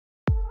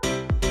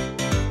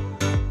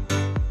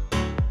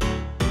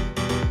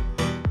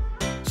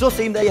So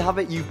team, there you have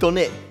it, you've done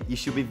it. You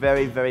should be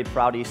very, very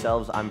proud of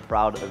yourselves. I'm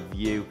proud of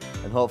you.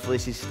 And hopefully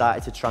this has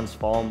started to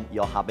transform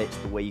your habits,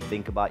 the way you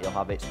think about your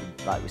habits.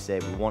 Like we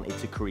said, we wanted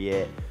to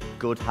create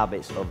good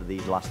habits over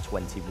these last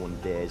 21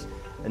 days.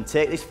 And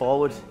take this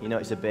forward, you know,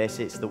 it's a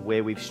basic, it's the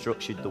way we've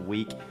structured the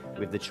week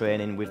with the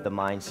training, with the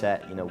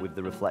mindset, you know, with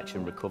the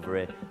reflection,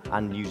 recovery,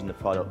 and using the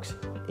products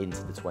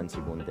into the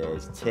 21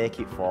 days. Take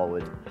it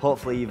forward.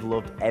 Hopefully you've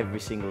loved every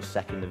single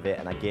second of it.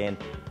 And again,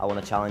 I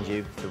want to challenge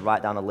you to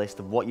write down a list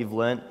of what you've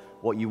learned,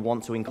 what you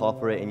want to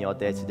incorporate in your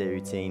day-to-day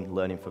routine,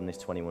 learning from this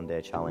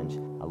 21-day challenge.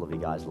 I love you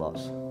guys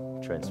lots.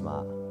 Train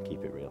smart,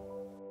 keep it real.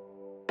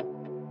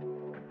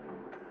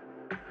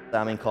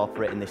 I'm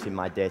incorporating this in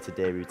my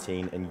day-to-day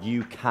routine, and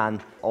you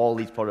can. All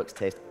these products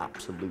taste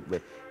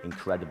absolutely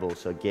incredible.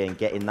 So again,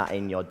 getting that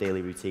in your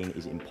daily routine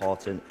is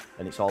important,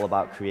 and it's all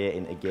about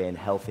creating, again,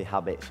 healthy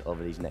habits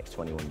over these next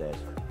 21 days.